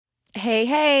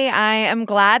Hey, I am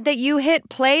glad that you hit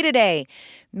play today.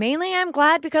 Mainly, I'm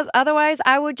glad because otherwise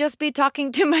I would just be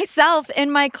talking to myself in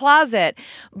my closet.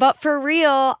 But for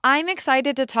real, I'm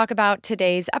excited to talk about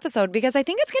today's episode because I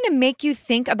think it's going to make you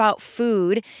think about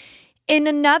food in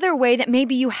another way that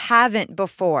maybe you haven't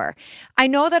before. I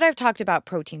know that I've talked about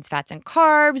proteins, fats, and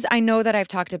carbs. I know that I've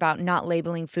talked about not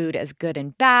labeling food as good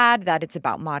and bad, that it's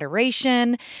about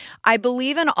moderation. I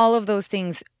believe in all of those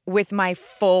things with my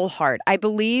full heart. I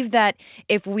believe that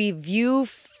if we view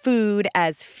food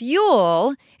as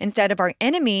fuel instead of our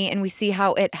enemy and we see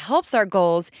how it helps our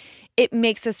goals, it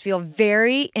makes us feel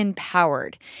very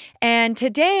empowered. And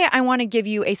today I want to give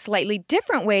you a slightly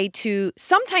different way to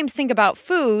sometimes think about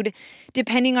food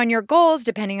depending on your goals,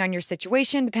 depending on your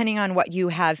situation, depending on what you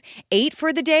have ate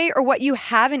for the day or what you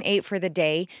haven't ate for the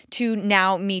day to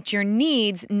now meet your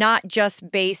needs, not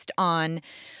just based on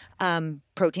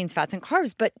proteins, fats, and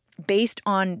carbs, but based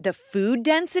on the food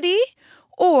density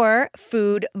or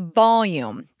food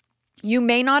volume. You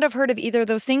may not have heard of either of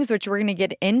those things, which we're going to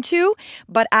get into.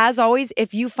 But as always,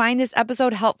 if you find this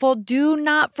episode helpful, do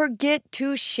not forget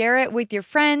to share it with your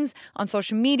friends on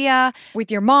social media,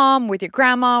 with your mom, with your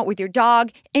grandma, with your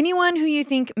dog, anyone who you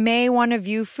think may want to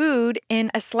view food in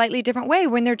a slightly different way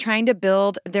when they're trying to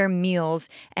build their meals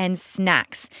and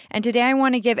snacks. And today I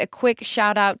want to give a quick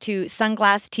shout out to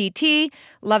Sunglass TT.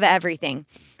 Love everything.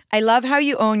 I love how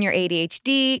you own your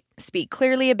ADHD, speak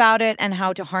clearly about it, and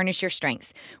how to harness your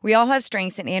strengths. We all have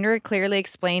strengths, and Andrea clearly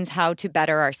explains how to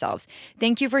better ourselves.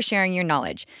 Thank you for sharing your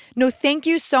knowledge. No, thank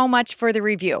you so much for the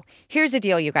review. Here's the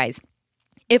deal, you guys.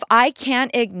 If I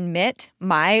can't admit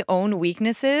my own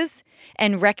weaknesses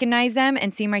and recognize them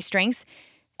and see my strengths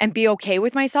and be okay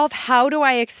with myself, how do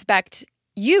I expect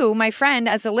you, my friend,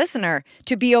 as a listener,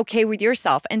 to be okay with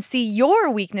yourself and see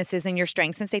your weaknesses and your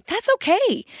strengths and say, that's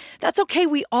okay. That's okay.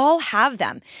 We all have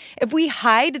them. If we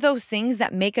hide those things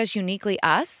that make us uniquely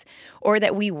us or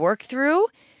that we work through,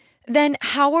 then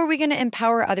how are we going to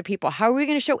empower other people? How are we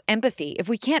going to show empathy if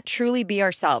we can't truly be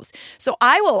ourselves? So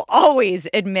I will always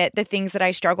admit the things that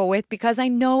I struggle with because I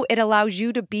know it allows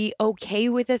you to be okay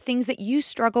with the things that you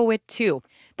struggle with too.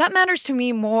 That matters to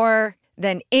me more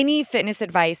than any fitness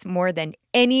advice, more than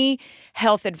any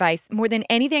health advice, more than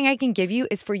anything I can give you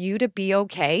is for you to be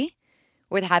okay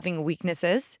with having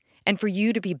weaknesses and for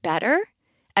you to be better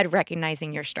at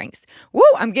recognizing your strengths. Woo,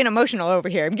 I'm getting emotional over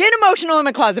here. I'm getting emotional in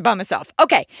my closet by myself.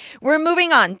 Okay, we're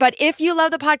moving on. But if you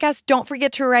love the podcast, don't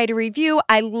forget to write a review.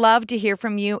 I love to hear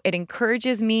from you. It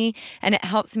encourages me and it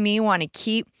helps me want to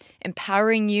keep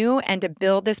empowering you and to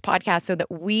build this podcast so that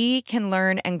we can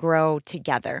learn and grow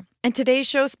together. And today's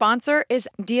show sponsor is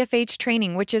DFH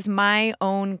Training, which is my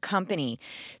own company.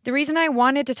 The reason I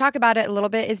wanted to talk about it a little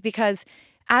bit is because,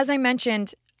 as I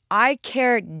mentioned, I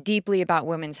care deeply about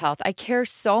women's health. I care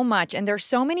so much, and there's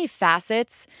so many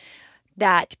facets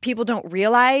that people don't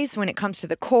realize when it comes to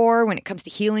the core, when it comes to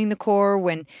healing the core,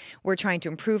 when we're trying to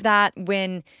improve that.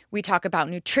 When we talk about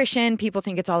nutrition, people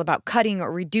think it's all about cutting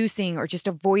or reducing or just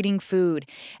avoiding food.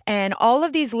 And all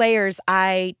of these layers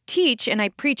I teach and I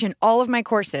preach in all of my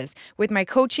courses. With my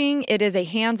coaching, it is a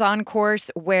hands-on course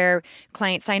where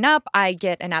clients sign up, I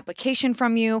get an application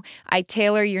from you, I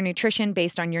tailor your nutrition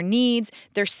based on your needs.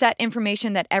 There's set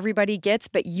information that everybody gets,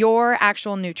 but your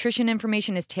actual nutrition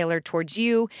information is tailored towards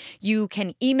you. You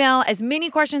can email as many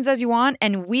questions as you want,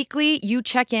 and weekly you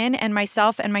check in, and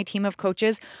myself and my team of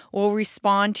coaches will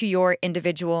respond to your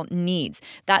individual needs.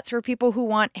 That's for people who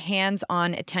want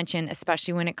hands-on attention,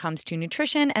 especially when it comes to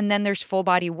nutrition. And then there's full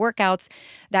body workouts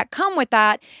that come with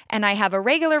that. And I have a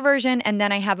regular version, and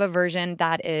then I have a version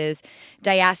that is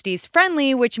diastasis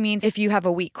friendly, which means if you have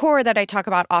a weak core that I talk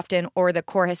about often, or the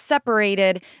core has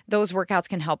separated, those workouts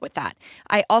can help with that.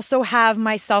 I also have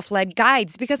my self-led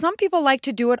guides because some people like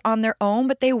to do it on their own,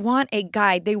 but they want a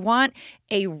guide. They want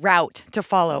a route to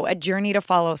follow, a journey to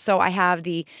follow. So I have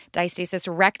the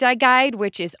Diastasis Recti guide,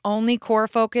 which is only core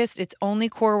focused. It's only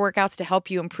core workouts to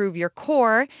help you improve your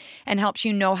core and helps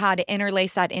you know how to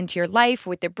interlace that into your life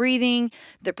with the breathing,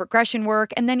 the progression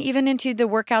work, and then even into the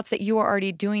workouts that you are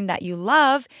already doing that you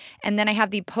love. And then I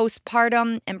have the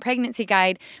postpartum and pregnancy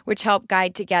guide, which help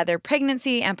guide together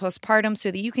pregnancy and postpartum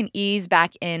so that you can ease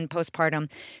back in postpartum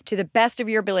to the best of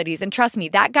your abilities. And trust me,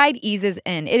 that guide eases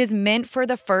in. It is meant for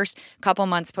the first couple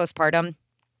months postpartum.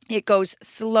 It goes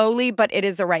slowly, but it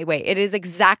is the right way. It is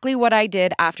exactly what I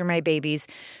did after my babies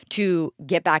to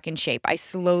get back in shape. I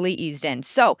slowly eased in.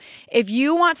 So if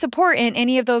you want support in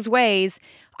any of those ways,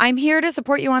 I'm here to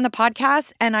support you on the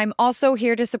podcast, and I'm also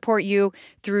here to support you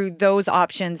through those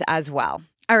options as well.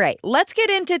 All right, let's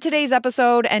get into today's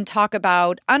episode and talk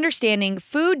about understanding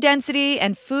food density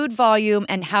and food volume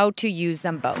and how to use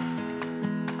them both.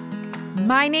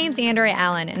 My name's Andrea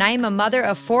Allen, and I am a mother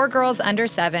of 4 girls under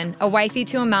 7, a wifey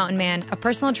to a mountain man, a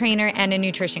personal trainer, and a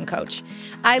nutrition coach.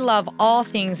 I love all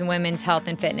things women's health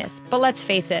and fitness, but let's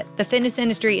face it, the fitness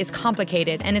industry is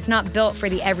complicated and it's not built for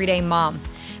the everyday mom.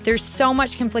 There's so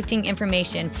much conflicting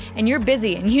information, and you're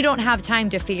busy and you don't have time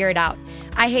to figure it out.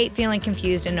 I hate feeling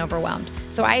confused and overwhelmed,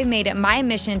 so I have made it my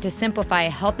mission to simplify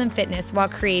health and fitness while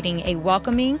creating a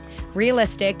welcoming,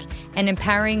 realistic, and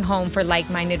empowering home for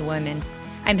like-minded women.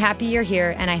 I'm happy you're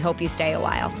here, and I hope you stay a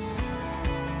while.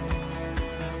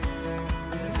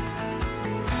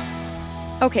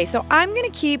 Okay, so I'm going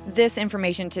to keep this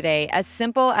information today as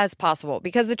simple as possible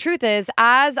because the truth is,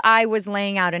 as I was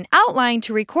laying out an outline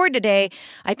to record today,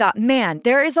 I thought, man,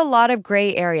 there is a lot of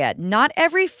gray area. Not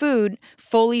every food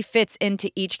fully fits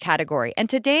into each category. And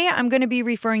today I'm going to be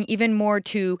referring even more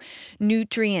to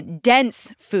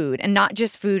nutrient-dense food and not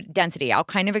just food density. I'll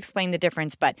kind of explain the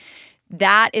difference, but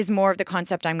that is more of the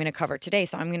concept I'm going to cover today.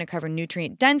 So I'm going to cover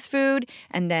nutrient-dense food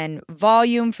and then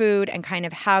volume food and kind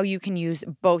of how you can use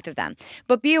both of them.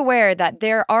 But be aware that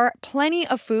there are plenty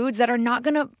of foods that are not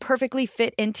going to perfectly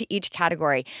fit into each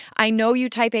category. I know you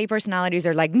type A personalities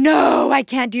are like, no, I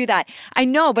can't do that. I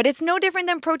know, but it's no different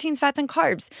than proteins, fats, and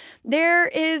carbs. There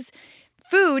is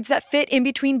foods that fit in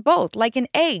between both, like an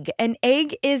egg. An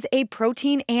egg is a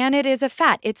protein and it is a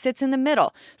fat. It sits in the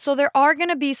middle. So there are going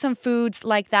to be some foods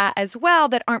like that as well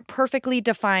that aren't perfectly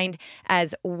defined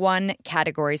as one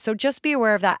category. So just be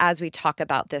aware of that as we talk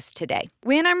about this today.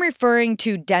 When I'm referring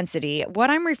to density, what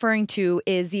I'm referring to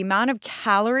is the amount of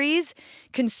calories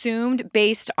consumed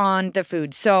based on the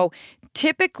food. So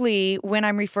typically, when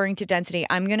I'm referring to density,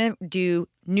 I'm going to do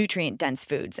nutrient-dense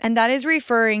foods. And that is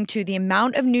referring to the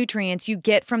amount of nutrients you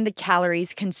get from the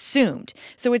calories consumed.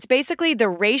 So it's basically the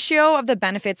ratio of the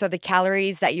benefits of the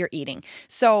calories that you're eating.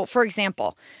 So, for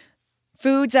example,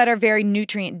 foods that are very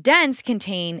nutrient-dense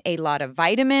contain a lot of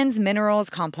vitamins, minerals,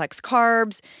 complex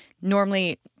carbs,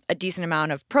 normally a decent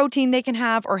amount of protein they can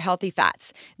have, or healthy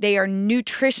fats. They are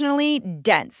nutritionally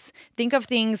dense. Think of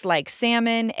things like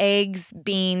salmon, eggs,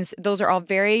 beans. Those are all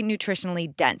very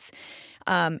nutritionally dense.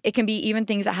 It can be even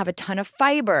things that have a ton of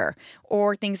fiber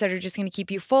or things that are just going to keep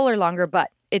you fuller longer,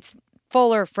 but it's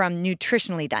fuller from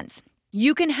nutritionally dense.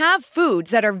 You can have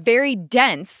foods that are very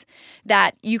dense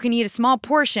that you can eat a small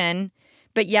portion,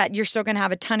 but yet you're still going to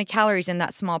have a ton of calories in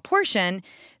that small portion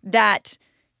that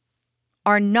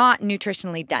are not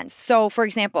nutritionally dense. So, for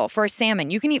example, for a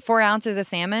salmon, you can eat 4 ounces of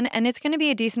salmon and it's going to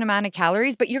be a decent amount of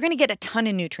calories, but you're going to get a ton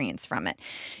of nutrients from it.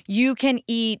 You can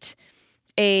eat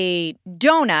a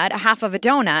donut, a half of a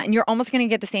donut, and you're almost going to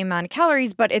get the same amount of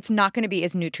calories, but it's not going to be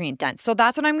as nutrient dense. So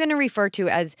that's what I'm going to refer to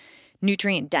as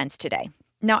nutrient dense today.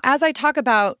 Now, as I talk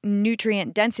about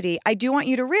nutrient density, I do want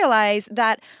you to realize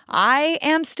that I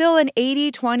am still an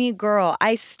 80-20 girl.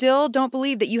 I still don't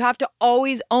believe that you have to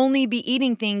always only be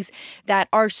eating things that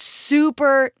are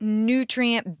super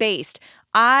nutrient based.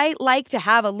 I like to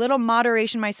have a little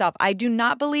moderation myself. I do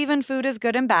not believe in food as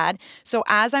good and bad. So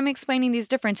as I'm explaining these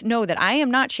differences, know that I am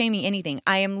not shaming anything.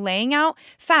 I am laying out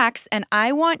facts, and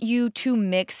I want you to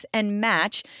mix and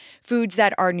match foods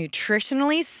that are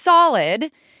nutritionally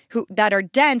solid, that are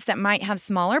dense, that might have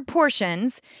smaller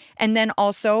portions, and then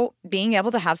also being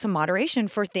able to have some moderation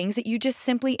for things that you just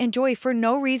simply enjoy for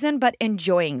no reason but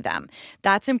enjoying them.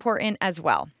 That's important as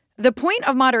well. The point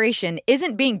of moderation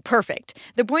isn't being perfect.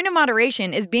 The point of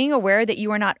moderation is being aware that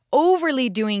you are not overly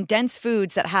doing dense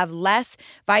foods that have less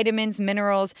vitamins,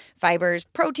 minerals, fibers,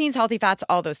 proteins, healthy fats,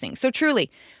 all those things. So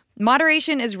truly,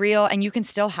 moderation is real and you can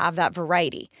still have that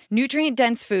variety.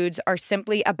 Nutrient-dense foods are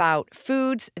simply about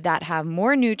foods that have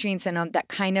more nutrients in them, that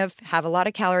kind of have a lot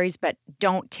of calories but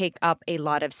don't take up a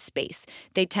lot of space.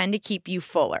 They tend to keep you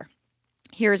fuller.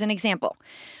 Here's an example.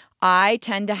 I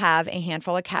tend to have a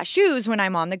handful of cashews when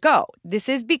I'm on the go. This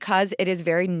is because it is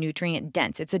very nutrient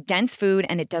dense. It's a dense food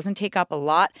and it doesn't take up a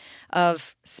lot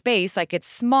of space, like it's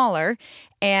smaller,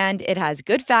 and it has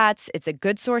good fats. It's a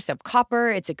good source of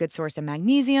copper. It's a good source of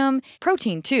magnesium,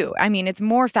 protein too. I mean, it's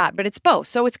more fat, but it's both.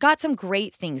 So it's got some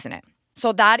great things in it.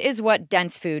 So that is what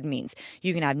dense food means.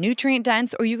 You can have nutrient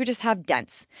dense or you could just have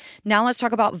dense. Now let's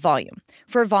talk about volume.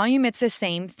 For volume, it's the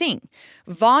same thing.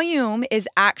 Volume is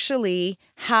actually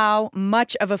how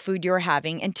much of a food you're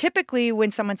having. And typically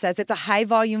when someone says it's a high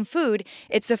volume food,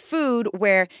 it's a food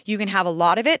where you can have a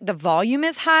lot of it. The volume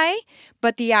is high,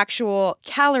 but the actual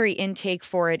calorie intake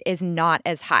for it is not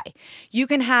as high. You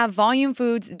can have volume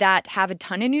foods that have a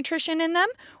ton of nutrition in them,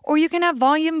 or you can have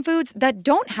volume foods that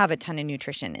don't have a ton of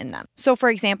nutrition in them. So for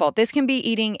example, this can be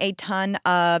eating a ton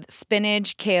of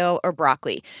spinach, kale, or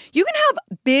broccoli. You can have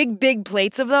big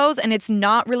plates of those and it's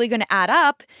not really going to add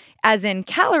up as in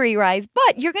calorie rise,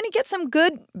 but you're going to get some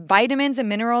good vitamins and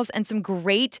minerals and some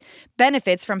great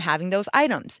benefits from having those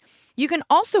items. You can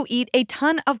also eat a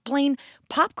ton of plain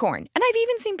popcorn. And I've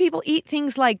even seen people eat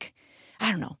things like, I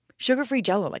don't know, sugar-free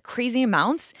Jell-O, like crazy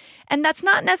amounts. And that's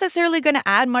not necessarily going to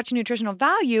add much nutritional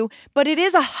value, but it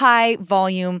is a high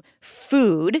volume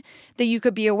food that you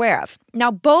could be aware of. Now,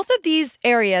 both of these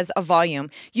areas of volume,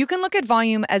 you can look at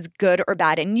volume as good or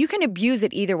bad, and you can abuse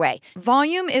it either way.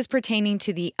 Volume is pertaining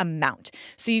to the amount.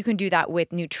 So you can do that with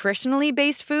nutritionally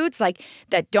based foods, like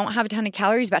that don't have a ton of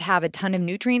calories, but have a ton of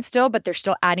nutrients still, but they're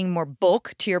still adding more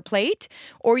bulk to your plate.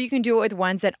 Or you can do it with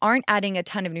ones that aren't adding a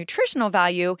ton of nutritional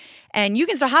value, and you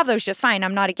can still have those just fine.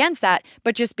 I'm not against that,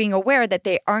 but just being aware that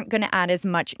they aren't going to add as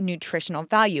much nutritional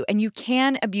value, and you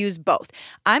can abuse both.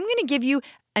 I'm going to give you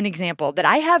an example that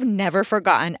I have never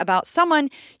forgotten about someone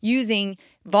using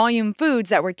volume foods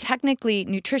that were technically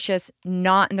nutritious,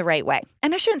 not in the right way.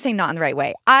 And I shouldn't say not in the right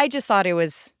way. I just thought it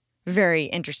was a very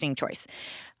interesting choice.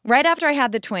 Right after I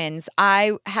had the twins,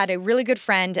 I had a really good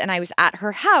friend and I was at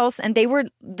her house, and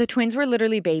the twins were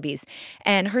literally babies.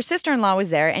 And her sister-in-law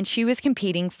was there and she was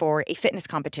competing for a fitness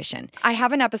competition. I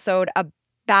have an episode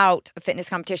about fitness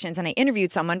competitions and I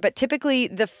interviewed someone, but typically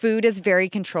the food is very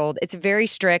controlled. It's very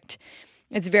strict.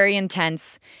 It's very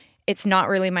intense. It's not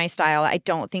really my style. I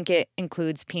don't think it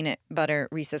includes peanut butter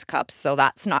Reese's cups, so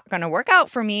that's not going to work out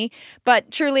for me.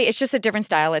 But truly, it's just a different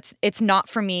style. It's not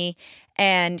for me.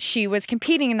 And she was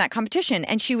competing in that competition,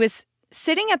 and she was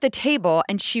sitting at the table,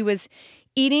 and she was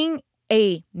eating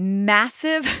a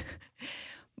massive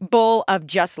bowl of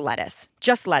just lettuce.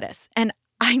 And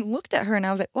I looked at her, and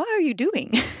I was like, "What are you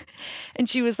doing?" And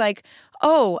she was like,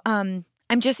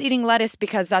 I'm just eating lettuce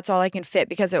because that's all I can fit,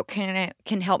 because it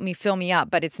can help me fill me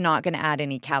up, but it's not going to add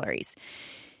any calories.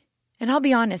 And I'll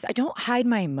be honest, I don't hide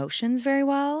my emotions very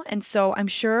well. And so I'm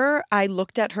sure I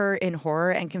looked at her in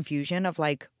horror and confusion of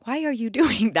like, why are you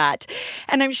doing that?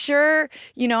 And I'm sure,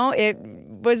 it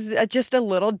was just a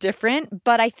little different.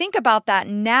 But I think about that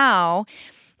now.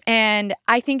 And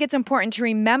I think it's important to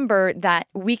remember that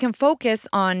we can focus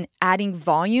on adding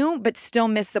volume, but still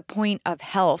miss the point of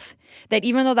health. That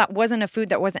even though that wasn't a food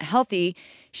that wasn't healthy,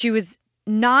 she was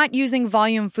not using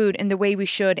volume food in the way we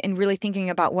should and really thinking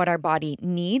about what our body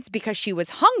needs, because she was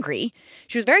hungry.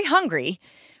 She was very hungry,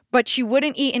 but she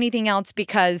wouldn't eat anything else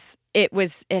because it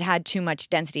had too much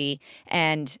density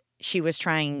and she was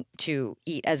trying to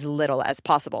eat as little as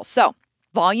possible. So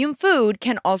volume food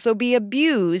can also be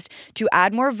abused to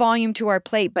add more volume to our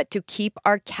plate, but to keep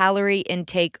our calorie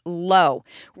intake low,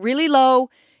 really low,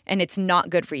 and it's not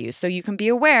good for you. So you can be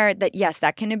aware that, yes,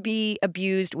 that can be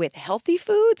abused with healthy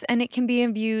foods and it can be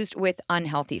abused with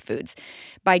unhealthy foods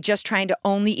by just trying to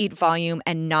only eat volume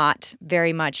and not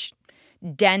very much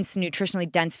nutritionally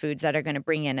dense foods that are going to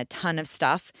bring in a ton of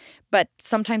stuff, but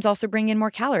sometimes also bring in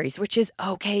more calories, which is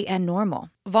okay and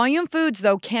normal. Volume foods,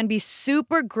 though, can be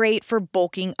super great for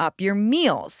bulking up your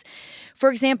meals. For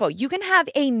example, you can have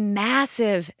a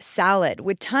massive salad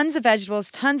with tons of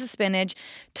vegetables, tons of spinach,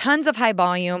 tons of high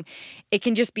volume. It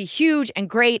can just be huge and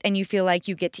great, and you feel like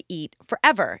you get to eat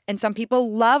forever. And some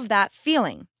people love that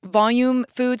feeling. Volume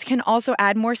foods can also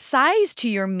add more size to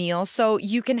your meal, so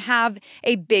you can have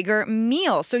a bigger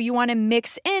meal. So you want to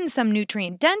mix in some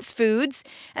nutrient-dense foods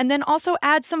and then also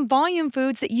add some volume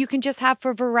foods that you can just have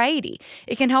for variety.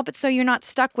 It can help it so you're not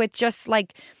stuck with just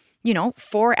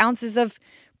 4 ounces of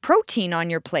protein on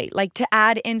your plate, like to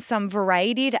add in some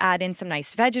variety, to add in some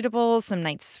nice vegetables, some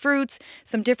nice fruits,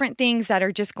 some different things that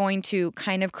are just going to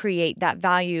kind of create that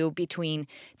value between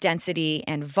density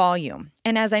and volume.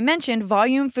 And as I mentioned,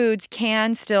 volume foods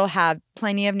can still have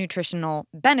plenty of nutritional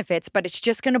benefits, but it's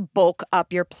just going to bulk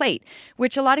up your plate,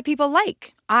 which a lot of people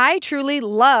like. I truly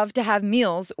love to have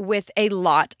meals with a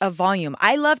lot of volume.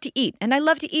 I love to eat, and I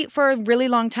love to eat for a really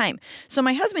long time. So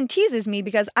my husband teases me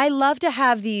because I love to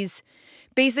have these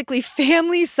basically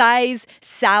family size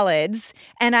salads,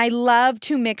 and I love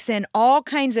to mix in all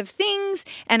kinds of things,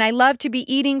 and I love to be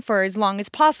eating for as long as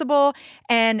possible,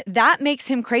 and that makes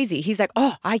him crazy. He's like,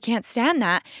 "Oh, I can't stand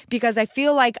that because I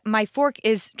feel like my fork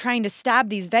is trying to stab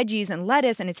these veggies and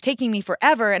lettuce and it's taking me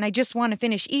forever and I just want to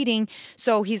finish eating."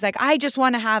 So he's like, "I just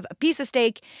want to have a piece of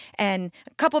steak and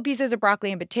a couple pieces of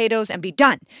broccoli and potatoes and be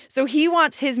done." So he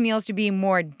wants his meals to be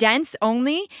more dense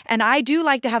only, and I do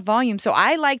like to have volume, so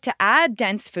I like to add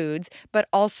dense foods, but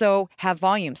also have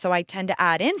volume. So I tend to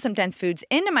add in some dense foods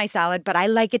into my salad, but I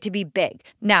like it to be big.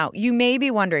 Now, you may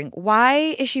be wondering,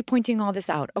 why is she pointing all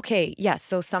this out? Okay, yes,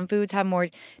 so some foods have more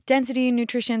density and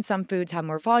nutrition, some foods have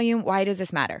more volume. Why does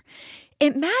this matter?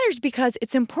 It matters because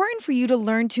it's important for you to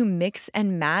learn to mix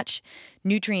and match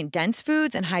nutrient-dense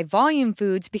foods and high-volume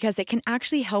foods because it can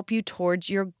actually help you towards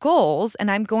your goals. And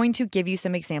I'm going to give you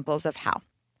some examples of how.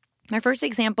 My first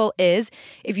example is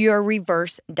if you are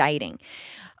reverse dieting.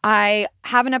 I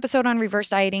have an episode on reverse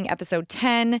dieting, episode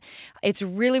 10. It's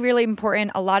really, really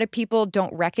important. A lot of people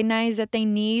don't recognize that they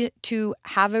need to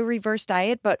have a reverse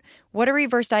diet, but what a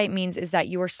reverse diet means is that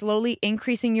you are slowly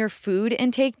increasing your food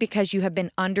intake because you have been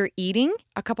under eating.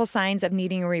 A couple signs of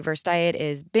needing a reverse diet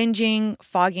is binging,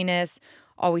 fogginess,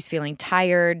 always feeling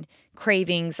tired,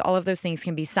 cravings. All of those things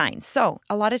can be signs. So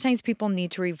a lot of times people need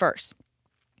to reverse.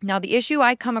 Now, the issue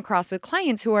I come across with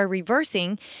clients who are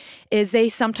reversing is they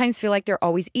sometimes feel like they're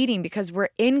always eating because we're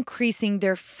increasing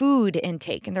their food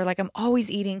intake. And they're like, I'm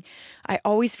always eating. I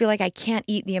always feel like I can't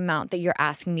eat the amount that you're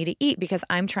asking me to eat because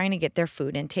I'm trying to get their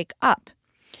food intake up.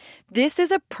 This is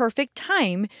a perfect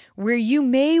time where you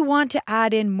may want to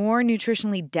add in more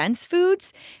nutritionally dense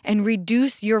foods and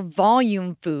reduce your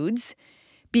volume foods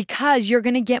because you're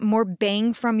going to get more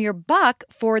bang from your buck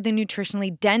for the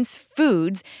nutritionally dense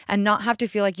foods and not have to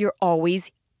feel like you're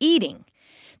always eating.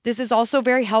 This is also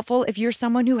very helpful if you're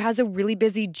someone who has a really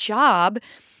busy job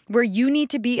where you need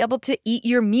to be able to eat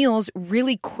your meals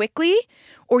really quickly,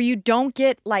 or you don't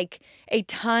get like a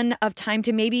ton of time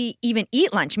to maybe even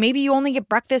eat lunch. Maybe you only get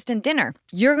breakfast and dinner.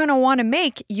 You're going to want to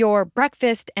make your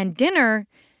breakfast and dinner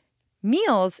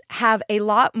meals have a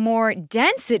lot more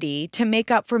density to make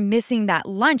up for missing that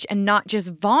lunch and not just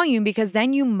volume, because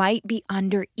then you might be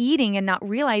under eating and not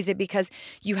realize it because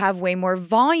you have way more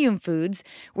volume foods,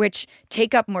 which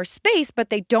take up more space, but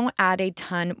they don't add a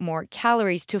ton more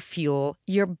calories to fuel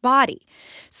your body.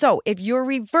 So if you're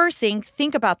reversing,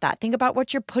 think about that. Think about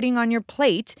what you're putting on your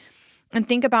plate and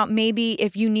think about maybe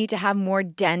if you need to have more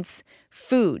dense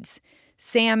foods,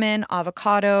 salmon,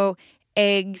 avocado,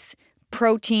 eggs,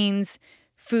 proteins,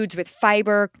 foods with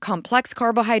fiber, complex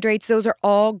carbohydrates. Those are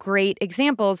all great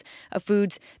examples of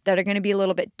foods that are going to be a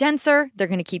little bit denser. They're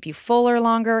going to keep you fuller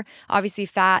longer. Obviously,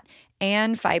 fat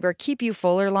and fiber keep you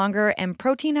fuller longer, and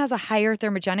protein has a higher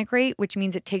thermogenic rate, which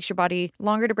means it takes your body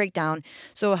longer to break down,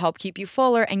 so it'll help keep you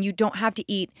fuller, and you don't have to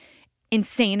eat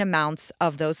insane amounts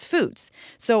of those foods.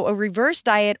 So a reverse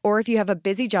diet, or if you have a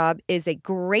busy job, is a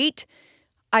great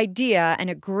idea and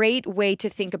a great way to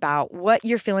think about what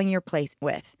you're filling your plate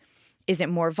with. Is it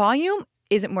more volume?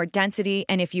 Is it more density?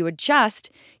 And if you adjust,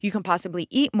 you can possibly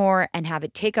eat more and have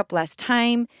it take up less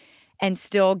time and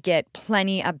still get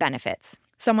plenty of benefits.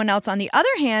 Someone else, on the other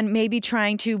hand, may be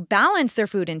trying to balance their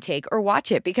food intake or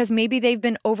watch it because maybe they've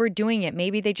been overdoing it.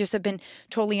 Maybe they just have been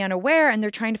totally unaware and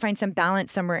they're trying to find some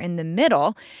balance somewhere in the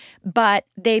middle. But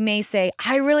they may say,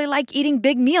 I really like eating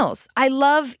big meals. I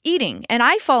love eating. And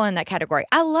I fall in that category.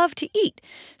 I love to eat.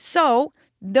 So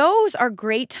those are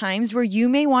great times where you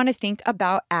may want to think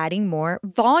about adding more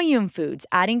volume foods,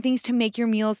 adding things to make your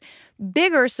meals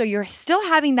bigger so you're still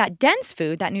having that dense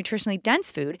food, that nutritionally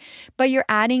dense food, but you're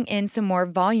adding in some more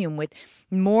volume with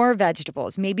more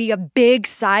vegetables, maybe a big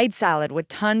side salad with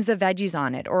tons of veggies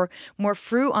on it, or more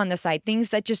fruit on the side, things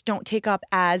that just don't take up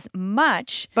as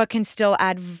much but can still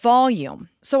add volume.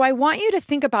 So I want you to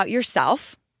think about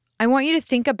yourself. I want you to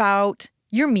think about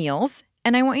your meals.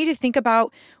 And I want you to think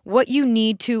about what you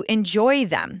need to enjoy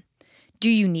them. Do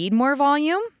you need more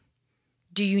volume?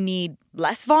 Do you need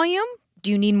less volume? Do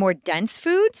you need more dense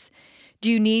foods? Do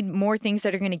you need more things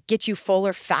that are going to get you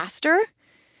fuller faster?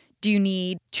 Do you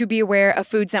need to be aware of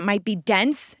foods that might be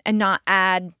dense and not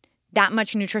add that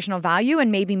much nutritional value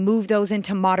and maybe move those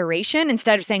into moderation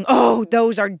instead of saying, oh,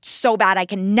 those are so bad, I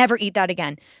can never eat that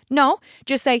again? No,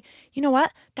 just say, you know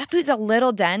what? That food's a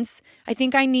little dense. I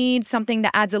think I need something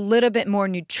that adds a little bit more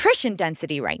nutrition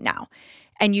density right now.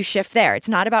 And you shift there. It's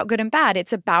not about good and bad.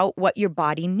 It's about what your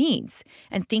body needs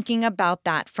and thinking about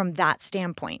that from that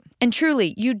standpoint. And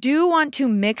truly, you do want to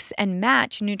mix and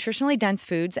match nutritionally dense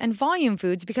foods and volume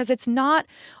foods because it's not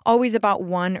always about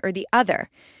one or the other.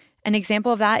 An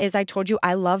example of that is I told you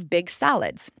I love big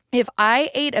salads. If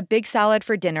I ate a big salad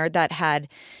for dinner that had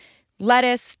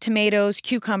lettuce, tomatoes,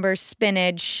 cucumbers,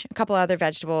 spinach, a couple other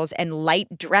vegetables, and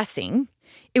light dressing,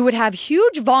 it would have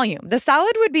huge volume. The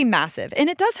salad would be massive, and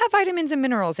it does have vitamins and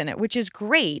minerals in it, which is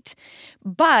great,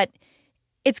 but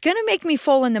it's going to make me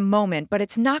full in the moment, but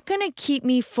it's not going to keep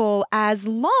me full as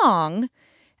long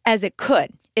as it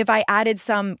could. If I added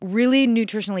some really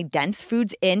nutritionally dense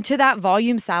foods into that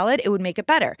volume salad, it would make it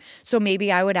better. So maybe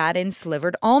I would add in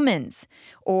slivered almonds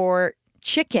or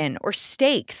chicken or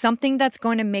steak, something that's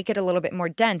going to make it a little bit more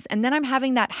dense. And then I'm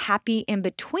having that happy in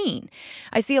between.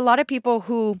 I see a lot of people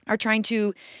who are trying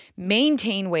to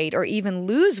maintain weight or even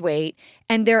lose weight,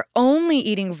 and they're only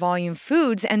eating volume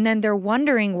foods. And then they're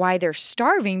wondering why they're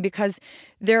starving because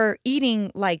they're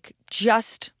eating like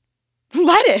just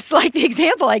lettuce, like the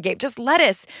example I gave, just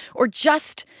lettuce or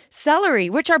just celery,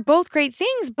 which are both great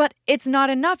things, but it's not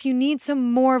enough. You need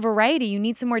some more variety. You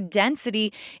need some more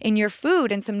density in your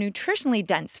food and some nutritionally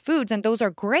dense foods. And those are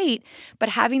great, but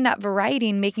having that variety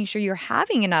and making sure you're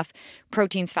having enough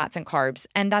proteins, fats, and carbs.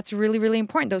 And that's really, really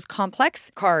important. Those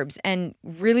complex carbs and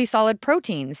really solid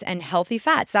proteins and healthy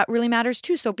fats, that really matters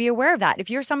too. So be aware of that. If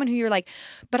you're someone who you're like,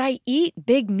 but I eat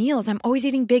big meals, I'm always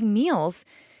eating big meals,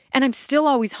 and I'm still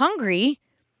always hungry,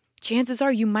 chances are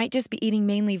you might just be eating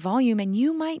mainly volume and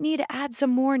you might need to add some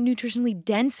more nutritionally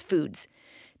dense foods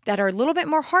that are a little bit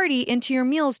more hearty into your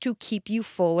meals to keep you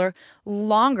fuller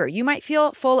longer. You might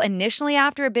feel full initially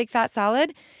after a big fat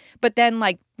salad, but then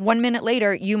like 1 minute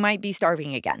later, you might be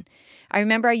starving again. I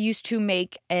remember I used to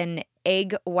make an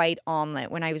egg white omelet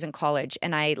when I was in college,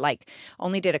 and I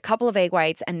only did a couple of egg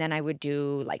whites, and then I would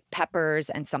do like peppers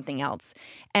and something else.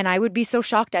 And I would be so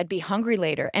shocked I'd be hungry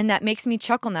later. And that makes me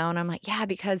chuckle now. And I'm like, yeah,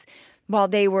 because while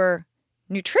they were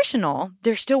nutritional,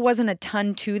 there still wasn't a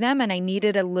ton to them, and I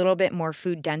needed a little bit more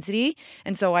food density.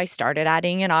 And so I started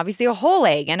adding in obviously a whole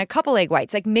egg and a couple egg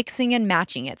whites, like mixing and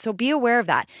matching it. So be aware of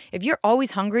that. If you're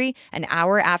always hungry an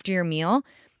hour after your meal,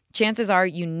 chances are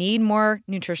you need more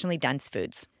nutritionally dense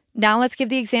foods. Now let's give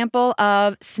the example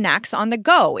of snacks on the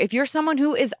go. If you're someone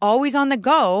who is always on the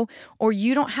go, or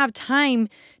you don't have time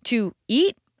to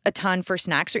eat a ton for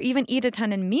snacks or even eat a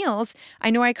ton in meals, I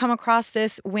know I come across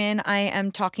this when I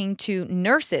am talking to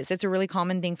nurses. It's a really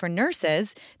common thing for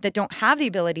nurses that don't have the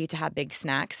ability to have big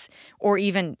snacks or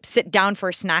even sit down for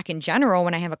a snack in general.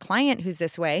 When I have a client who's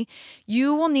this way,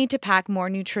 you will need to pack more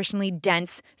nutritionally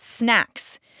dense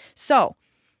snacks. So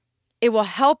it will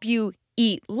help you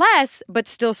eat less, but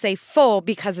still stay full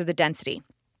because of the density.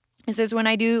 This is when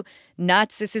I do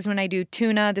nuts. This is when I do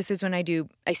tuna. This is when I do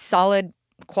a solid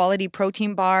quality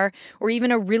protein bar, or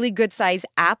even a really good size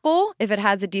apple if it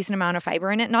has a decent amount of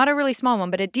fiber in it. Not a really small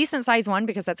one, but a decent size one,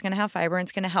 because that's going to have fiber and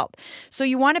it's going to help. So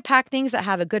you want to pack things that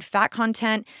have a good fat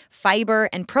content, fiber,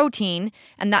 and protein,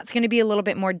 and that's going to be a little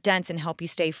bit more dense and help you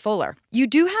stay fuller. You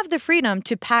do have the freedom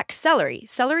to pack celery.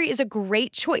 Celery is a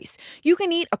great choice. You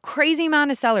can eat a crazy amount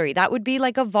of celery. That would be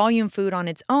like a volume food on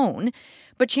its own.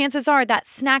 But chances are that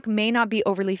snack may not be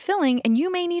overly filling, and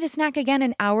you may need a snack again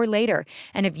an hour later.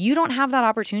 And if you don't have that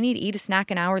opportunity to eat a snack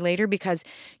an hour later because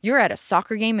you're at a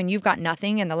soccer game and you've got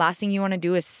nothing, and the last thing you want to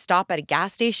do is stop at a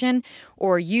gas station,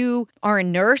 or you are a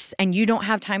nurse and you don't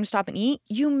have time to stop and eat,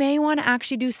 you may want to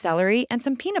actually do celery and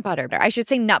some peanut butter. I should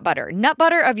say nut butter. Nut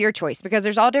butter of your choice, because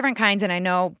there's all different kinds, and I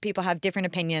know people have different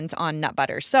opinions on nut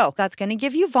butter. So that's going to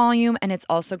give you volume, and it's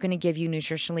also going to give you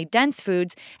nutritionally dense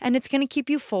foods, and it's going to keep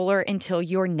you fuller until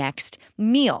your next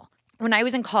meal. When I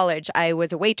was in college, I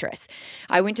was a waitress.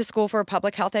 I went to school for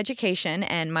public health education,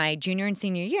 and my junior and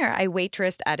senior year, I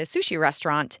waitressed at a sushi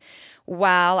restaurant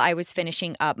while I was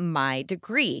finishing up my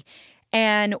degree.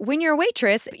 And when you're a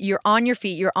waitress, you're on your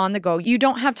feet, you're on the go. You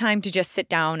don't have time to just sit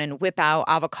down and whip out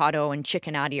avocado and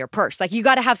chicken out of your purse. Like, you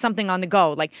got to have something on the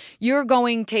go. Like, you're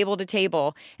going table to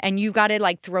table, and you got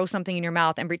to throw something in your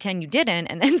mouth and pretend you didn't,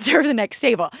 and then serve the next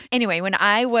table. Anyway, when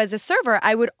I was a server,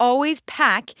 I would always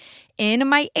pack in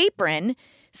my apron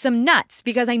some nuts,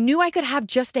 because I knew I could have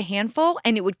just a handful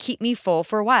and it would keep me full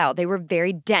for a while. They were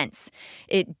very dense.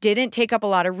 It didn't take up a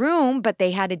lot of room, but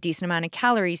they had a decent amount of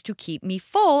calories to keep me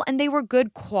full, and they were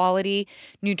good quality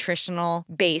nutritional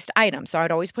based items. So I'd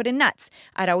always put in nuts.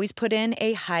 I'd always put in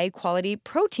a high quality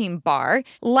protein bar,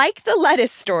 like the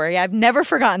lettuce story. I've never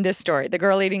forgotten this story, the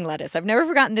girl eating lettuce. I've never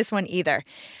forgotten this one either.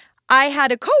 I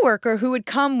had a coworker who would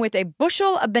come with a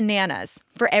bushel of bananas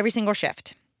for every single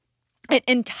shift. An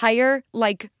entire,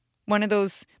 one of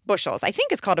those bushels. I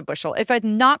think it's called a bushel. If it's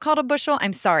not called a bushel,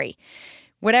 I'm sorry.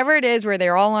 Whatever it is where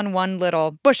they're all on one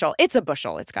little bushel. It's a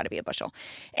bushel. It's got to be a bushel.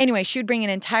 Anyway, she would bring an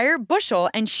entire bushel,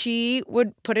 and she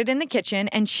would put it in the kitchen,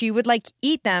 and she would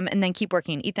eat them and then keep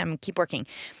working, eat them and keep working.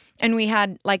 And we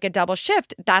had a double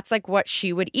shift. That's what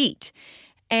she would eat.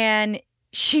 And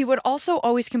she would also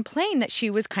always complain that she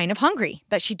was kind of hungry,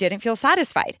 that she didn't feel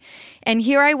satisfied. And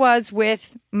here I was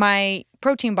with my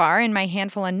protein bar and my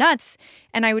handful of nuts,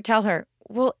 and I would tell her,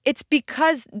 well, it's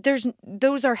because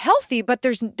those are healthy, but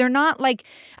they're not like,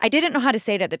 I didn't know how to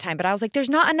say it at the time, but I was like, there's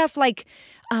not enough like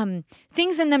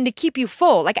things in them to keep you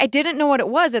full. Like I didn't know what it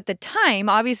was at the time.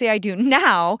 Obviously I do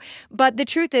now, but the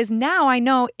truth is now I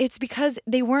know it's because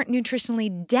they weren't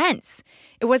nutritionally dense.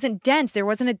 It wasn't dense. There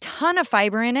wasn't a ton of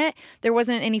fiber in it. There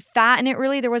wasn't any fat in it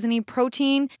really. There wasn't any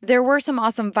protein. There were some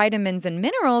awesome vitamins and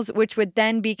minerals, which would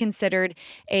then be considered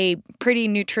a pretty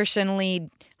nutritionally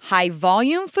high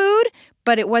volume food,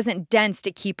 but it wasn't dense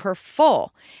to keep her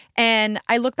full. And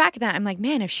I look back at that, I'm like,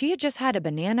 man, if she had just had a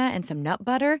banana and some nut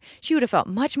butter, she would have felt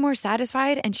much more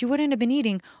satisfied and she wouldn't have been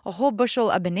eating a whole bushel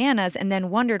of bananas and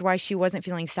then wondered why she wasn't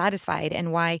feeling satisfied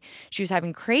and why she was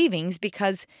having cravings,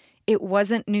 because it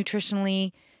wasn't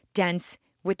nutritionally dense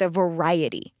with a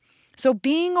variety. So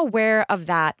being aware of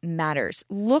that matters.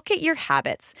 Look at your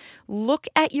habits. Look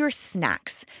at your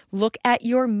snacks. Look at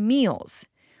your meals.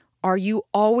 Are you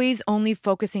always only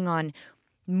focusing on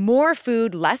more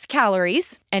food, less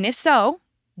calories? And if so,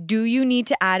 do you need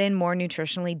to add in more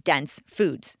nutritionally dense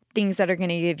foods? Things that are going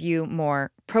to give you more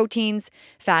proteins,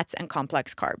 fats, and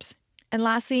complex carbs. And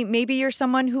lastly, maybe you're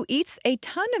someone who eats a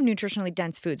ton of nutritionally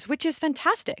dense foods, which is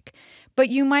fantastic. But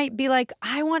you might be like,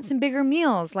 I want some bigger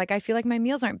meals. Like I feel like my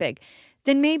meals aren't big.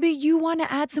 Then maybe you want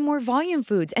to add some more volume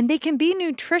foods, and they can be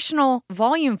nutritional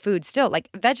volume foods still. Like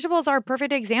vegetables are a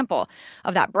perfect example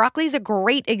of that. Broccoli is a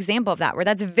great example of that, where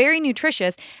that's very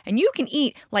nutritious and you can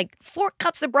eat like 4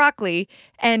 cups of broccoli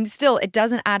and still it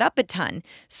doesn't add up a ton.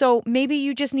 So maybe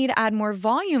you just need to add more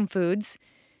volume foods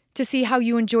to see how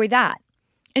you enjoy that.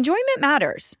 Enjoyment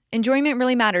matters. Enjoyment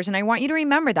really matters, and I want you to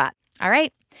remember that. All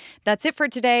right, that's it for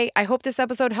today. I hope this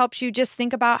episode helps you just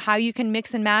think about how you can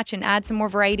mix and match and add some more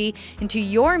variety into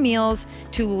your meals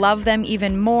to love them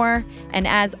even more. And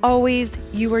as always,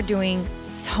 you are doing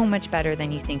so much better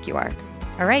than you think you are.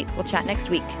 All right, we'll chat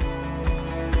next week.